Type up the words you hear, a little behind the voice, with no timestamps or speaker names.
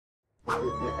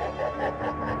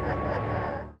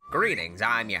Greetings,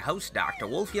 I'm your host, Dr.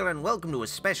 Wolfula, and welcome to a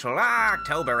special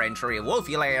October entry of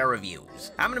Wolfula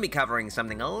Reviews. I'm going to be covering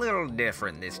something a little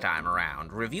different this time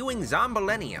around, reviewing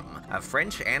Zombillénium, a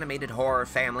French animated horror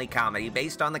family comedy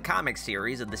based on the comic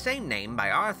series of the same name by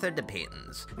Arthur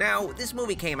Dupins. Now, this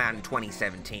movie came out in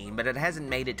 2017, but it hasn't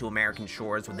made it to American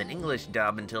shores with an English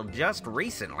dub until just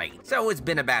recently, so it's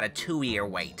been about a 2-year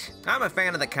wait. I'm a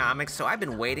fan of the comics, so I've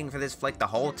been waiting for this flick the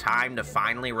whole time to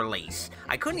finally release.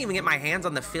 I couldn't even get my hands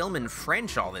on the film in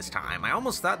French all this time. I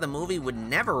almost thought the movie would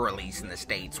never release in the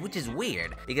States, which is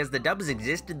weird, because the dubs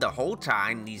existed the whole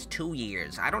time these 2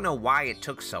 years. I don't know why it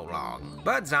took so long.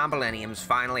 But Zombillénium's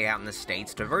finally out in the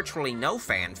States to virtually no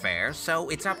fanfare, so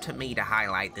it's up to me to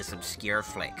highlight this obscure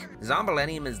flick.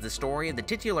 Zombillénium is the story of the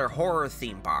titular horror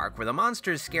theme park where the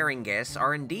monsters scaring guests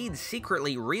are indeed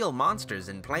secretly real monsters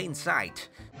in plain sight.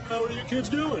 How are you kids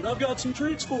doing? I've got some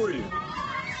treats for you.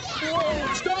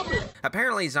 Whoa, stop it!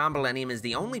 Apparently, Zombillénium is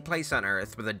the only place on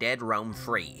Earth where the dead roam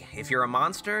free. If you're a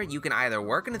monster, you can either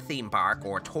work in a theme park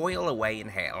or toil away in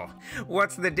hell.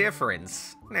 What's the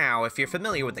difference? Now, if you're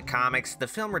familiar with the comics, the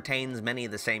film retains many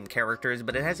of the same characters,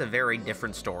 but it has a very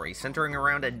different story, centering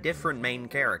around a different main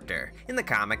character. In the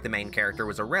comic, the main character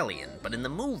was Aurelian, but in the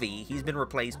movie, he's been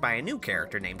replaced by a new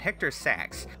character named Hector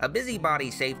Sachs, a busybody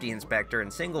safety inspector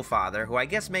and single father who I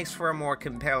guess makes for a more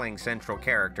compelling central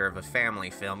character of a family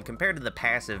film compared to the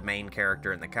passive main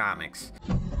character in the comics.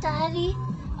 Daddy,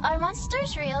 are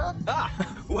monsters real? Ah,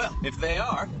 well, if they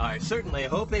are, I certainly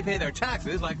hope they pay their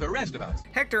taxes like the rest of us.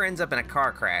 Hector ends up in a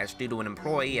car crash due to an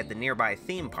employee at the nearby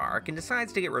theme park and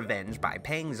decides to get revenge by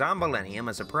paying Zombillénium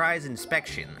a surprise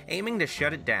inspection, aiming to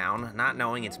shut it down, not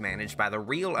knowing it's managed by the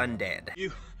real undead.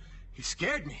 You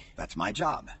scared me. That's my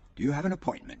job. Do you have an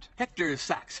appointment? Hector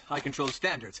Sachs. I control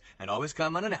standards and always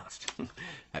come unannounced.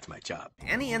 That's my job.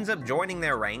 And he ends up joining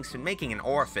their ranks and making an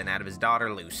orphan out of his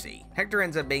daughter Lucy. Hector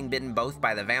ends up being bitten both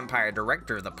by the vampire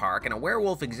director of the park and a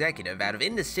werewolf executive out of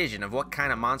indecision of what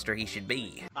kind of monster he should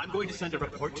be. I'm going to send a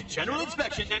report to General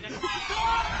Inspection and...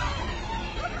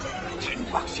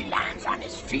 $10 he lands on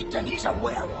his feet and he's a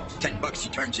werewolf. $10 he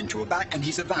turns into a bat and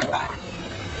he's a vampire.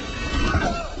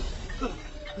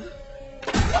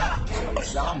 A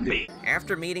zombie.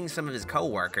 After meeting some of his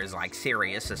co-workers like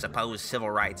Sirius, a supposed civil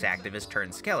rights activist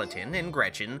turned skeleton, and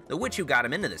Gretchen, the witch who got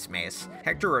him into this mess,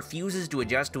 Hector refuses to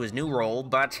adjust to his new role,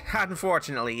 but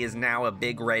unfortunately is now a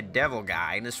big red devil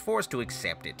guy and is forced to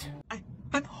accept it.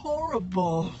 I'm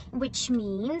horrible. Which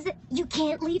means you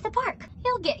can't leave the park.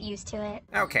 You'll get used to it.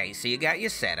 Okay, so you got your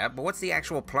setup, but what's the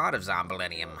actual plot of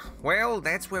Zombillénium? Well,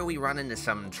 that's where we run into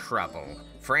some trouble.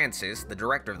 Francis, the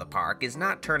director of the park, is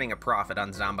not turning a profit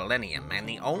on Zombillénium, and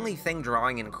the only thing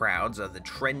drawing in crowds are the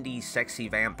trendy, sexy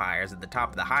vampires at the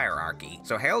top of the hierarchy.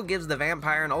 So Hell gives the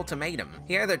vampire an ultimatum.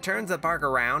 He either turns the park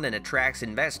around and attracts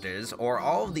investors, or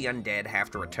all of the undead have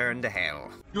to return to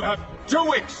Hell. You have 2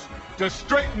 weeks to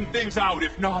straighten things out.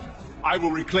 If not, I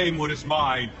will reclaim what is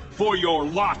mine for your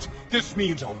lot. This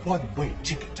means a one-way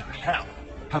ticket to hell.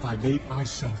 Have I made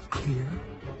myself clear?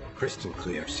 Crystal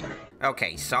clear, sir.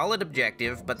 Okay, solid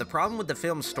objective, but the problem with the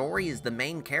film's story is the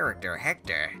main character,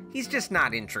 Hector. He's just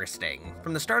not interesting.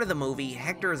 From the start of the movie,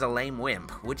 Hector is a lame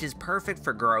wimp, which is perfect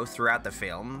for growth throughout the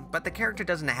film, but the character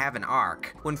doesn't have an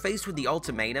arc. When faced with the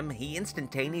ultimatum, he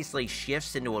instantaneously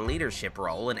shifts into a leadership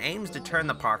role and aims to turn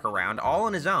the park around all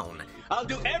on his own. I'll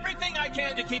do everything I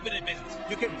can to keep it in business.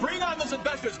 You can bring on those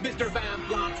investors, Mr. Van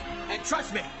Blunt, and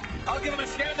trust me, I'll give them a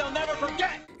scare they'll never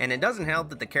forget. And it doesn't help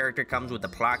that the character comes with the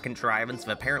plot contrivance of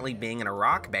apparently being in a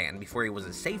rock band before he was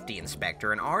a safety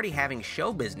inspector and already having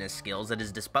show business skills at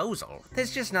his disposal.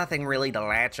 There's just nothing really to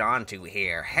latch onto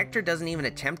here. Hector doesn't even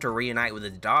attempt to reunite with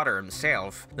his daughter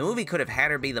himself. The movie could have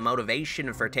had her be the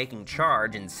motivation for taking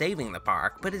charge and saving the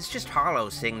park, but it's just hollow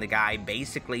seeing the guy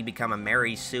basically become a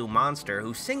Mary Sue monster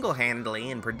who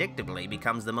single-handedly and predictably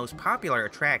becomes the most popular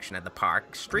attraction at the park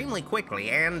extremely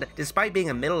quickly and, despite being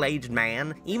a middle-aged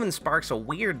man, even sparks a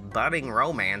weird budding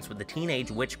romance with the teenage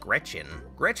witch Gretchen.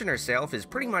 Gretchen herself is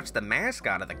pretty much the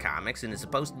mascot of the comics and is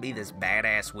supposed to be this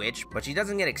badass witch, but she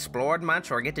doesn't get explored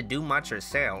much or get to do much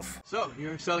herself. So,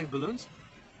 you're selling balloons?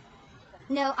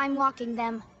 No, I'm walking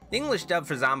them. The English dub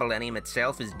for Zombillénium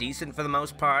itself is decent for the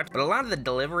most part, but a lot of the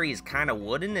delivery is kinda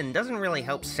wooden and doesn't really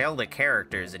help sell the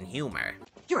characters and humor.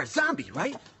 You're a zombie,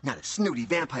 right? Not a snooty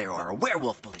vampire or a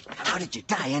werewolf bully. How did you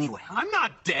die anyway? I'm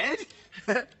not dead.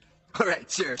 All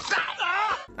right, sure.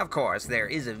 Of course, there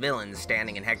is a villain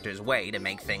standing in Hector's way to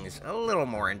make things a little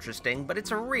more interesting, but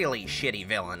it's a really shitty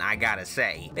villain, I gotta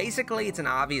say. Basically, it's an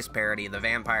obvious parody of the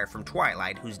vampire from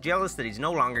Twilight who's jealous that he's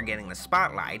no longer getting the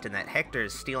spotlight and that Hector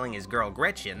is stealing his girl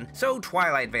Gretchen, so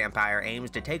Twilight Vampire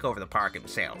aims to take over the park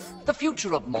himself. The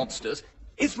future of monsters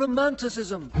is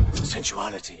romanticism,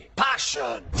 sensuality,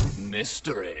 passion,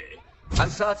 mystery. And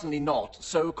certainly not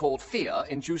so-called fear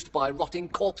induced by rotting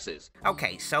corpses.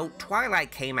 Okay, so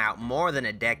Twilight came out more than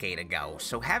a decade ago,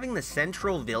 so having the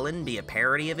central villain be a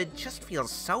parody of it just feels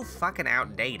so fucking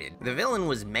outdated. The villain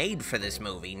was made for this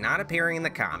movie, not appearing in the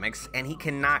comics, and he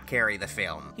cannot carry the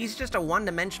film. He's just a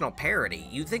one-dimensional parody.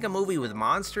 You'd think a movie with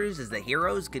monsters as the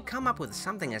heroes could come up with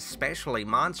something especially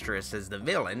monstrous as the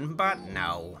villain, but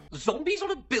no. Zombies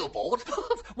on a billboard?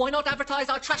 Why not advertise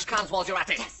our trash cans while you're at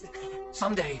it? Yes.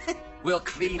 Someday, we'll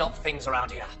clean up things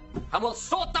around here, and we'll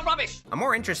sort the rubbish! A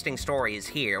more interesting story is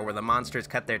here, where the monsters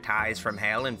cut their ties from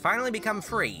hell and finally become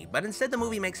free, but instead the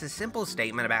movie makes a simple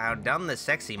statement about how dumb the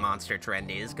sexy monster trend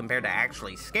is compared to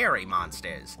actually scary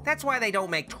monsters. That's why they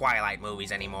don't make Twilight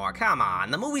movies anymore, come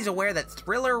on. The movie's aware that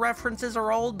Thriller references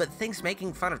are old, but thinks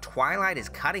making fun of Twilight is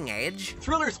cutting edge?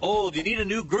 Thriller's old, you need a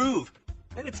new groove.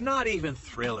 And it's not even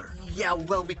Thriller. Yeah,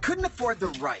 well, we couldn't afford the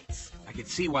rights. I can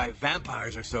see why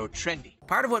vampires are so trendy.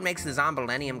 Part of what makes the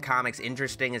Zombillénium comics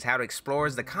interesting is how it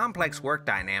explores the complex work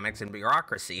dynamics and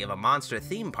bureaucracy of a monster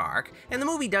theme park, and the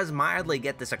movie does mildly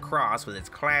get this across with its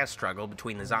class struggle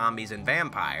between the zombies and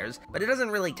vampires, but it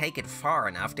doesn't really take it far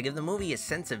enough to give the movie a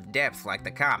sense of depth like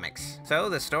the comics. So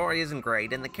the story isn't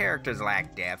great and the characters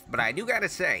lack depth, but I do gotta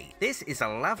say, this is a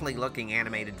lovely looking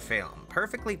animated film,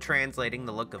 perfectly translating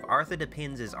the look of Arthur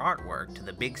Dipin's artwork to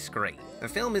the big screen. The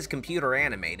film is computer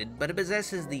animated, but it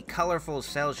possesses the colorful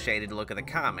cel-shaded look of the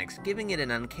comics, giving it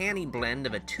an uncanny blend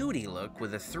of a 2D look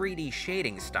with a 3D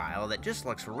shading style that just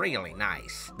looks really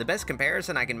nice. The best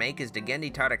comparison I can make is to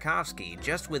Genndy Tartakovsky,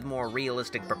 just with more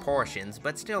realistic proportions,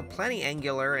 but still plenty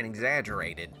angular and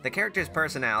exaggerated. The characters'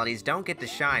 personalities don't get to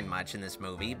shine much in this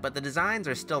movie, but the designs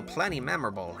are still plenty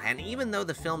memorable, and even though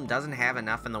the film doesn't have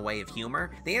enough in the way of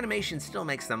humor, the animation still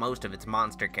makes the most of its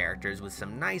monster characters with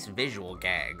some nice visual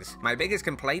gags. My biggest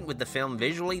complaint with the film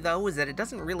visually, though, is that it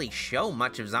doesn't really show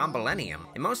much of Zombillénium.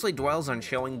 It mostly dwells on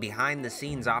showing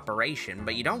behind-the-scenes operation,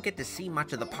 but you don't get to see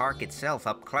much of the park itself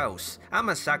up close. I'm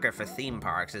a sucker for theme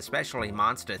parks, especially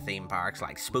monster theme parks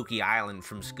like Spooky Island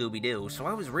from Scooby-Doo, so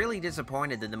I was really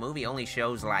disappointed that the movie only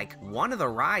shows, like, one of the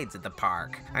rides at the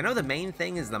park. I know the main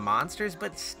thing is the monsters,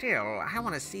 but still, I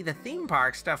want to see the theme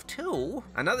park stuff too.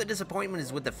 Another disappointment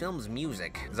is with the film's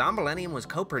music. Zombillénium was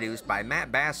co-produced by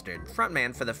Matt Bastard,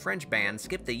 frontman for the French band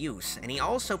Skip the Use, and he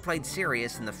also played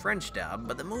Sirius in the French dub,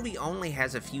 but the movie only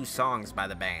has a few songs by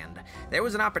the band. There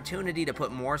was an opportunity to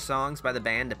put more songs by the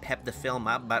band to pep the film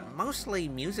up, but mostly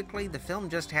musically, the film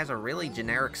just has a really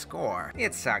generic score.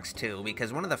 It sucks too,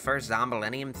 because one of the first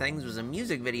Zombillénium things was a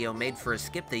music video made for a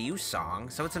Skip the Use song,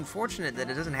 so it's unfortunate that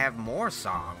it doesn't have more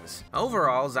songs.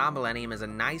 Overall, Zombillénium is a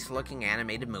nice looking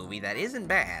animated movie that isn't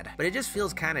bad, but it just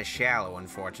feels kinda shallow,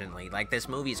 unfortunately, like this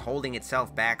movie's holding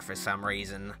itself back for some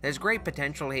reason. There's great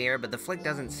potential here, but the flick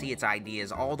doesn't see its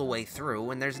ideas all the way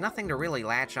through, and there's nothing to really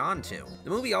latch onto. The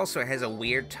movie also has a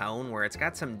weird tone where it's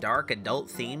got some dark adult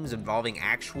themes involving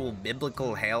actual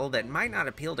biblical hell that might not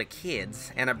appeal to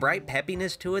kids, and a bright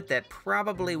peppiness to it that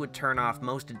probably would turn off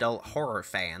most adult horror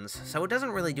fans, so it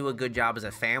doesn't really do a good job as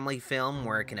a family film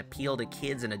where it can appeal to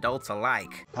kids and adults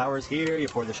alike. Power's here, you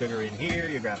pour the sugar in here,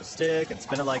 you grab a stick and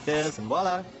spin it like this, and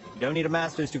voila! You don't need a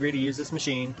master's degree to use this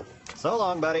machine. So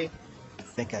long, buddy. I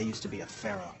think I used to be a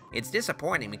pharaoh. It's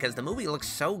disappointing because the movie looks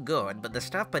so good, but the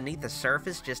stuff beneath the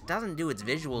surface just doesn't do its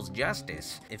visuals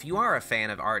justice. If you are a fan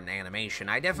of art and animation,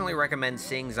 I definitely recommend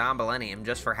seeing Zombillénium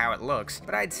just for how it looks,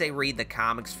 but I'd say read the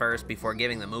comics first before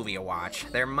giving the movie a watch.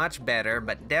 They're much better,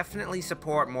 but definitely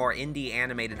support more indie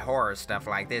animated horror stuff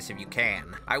like this if you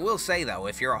can. I will say though,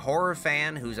 if you're a horror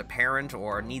fan who's a parent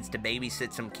or needs to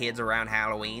babysit some kids around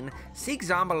Halloween, seek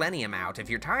Zombillénium out if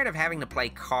you're tired of having to play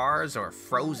Cars or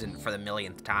Frozen for the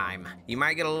millionth time. You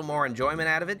might get a little more enjoyment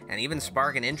out of it, and even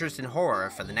spark an interest in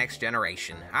horror for the next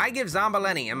generation. I give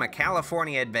Zombillénium a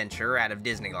California adventure out of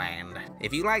Disneyland.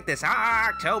 If you like this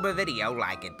October video,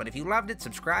 like it, but if you loved it,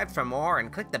 subscribe for more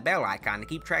and click the bell icon to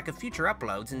keep track of future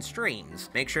uploads and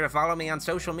streams. Make sure to follow me on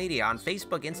social media on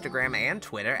Facebook, Instagram, and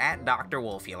Twitter at Dr.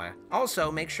 Wolfula.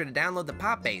 Also, make sure to download the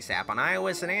Popbase app on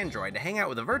iOS and Android to hang out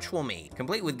with a virtual me,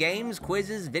 complete with games,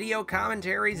 quizzes, video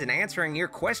commentaries, and answering your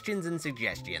questions and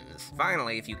suggestions. Finally,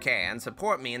 finally, if you can,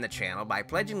 support me in the channel by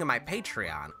pledging to my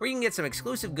Patreon, where you can get some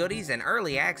exclusive goodies and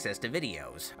early access to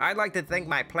videos. I'd like to thank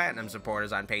my Platinum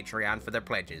supporters on Patreon for their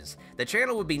pledges. The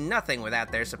channel would be nothing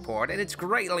without their support, and it's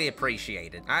greatly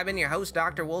appreciated. I've been your host,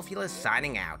 Dr. Wolfula,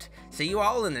 signing out. See you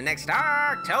all in the next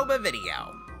October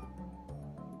video.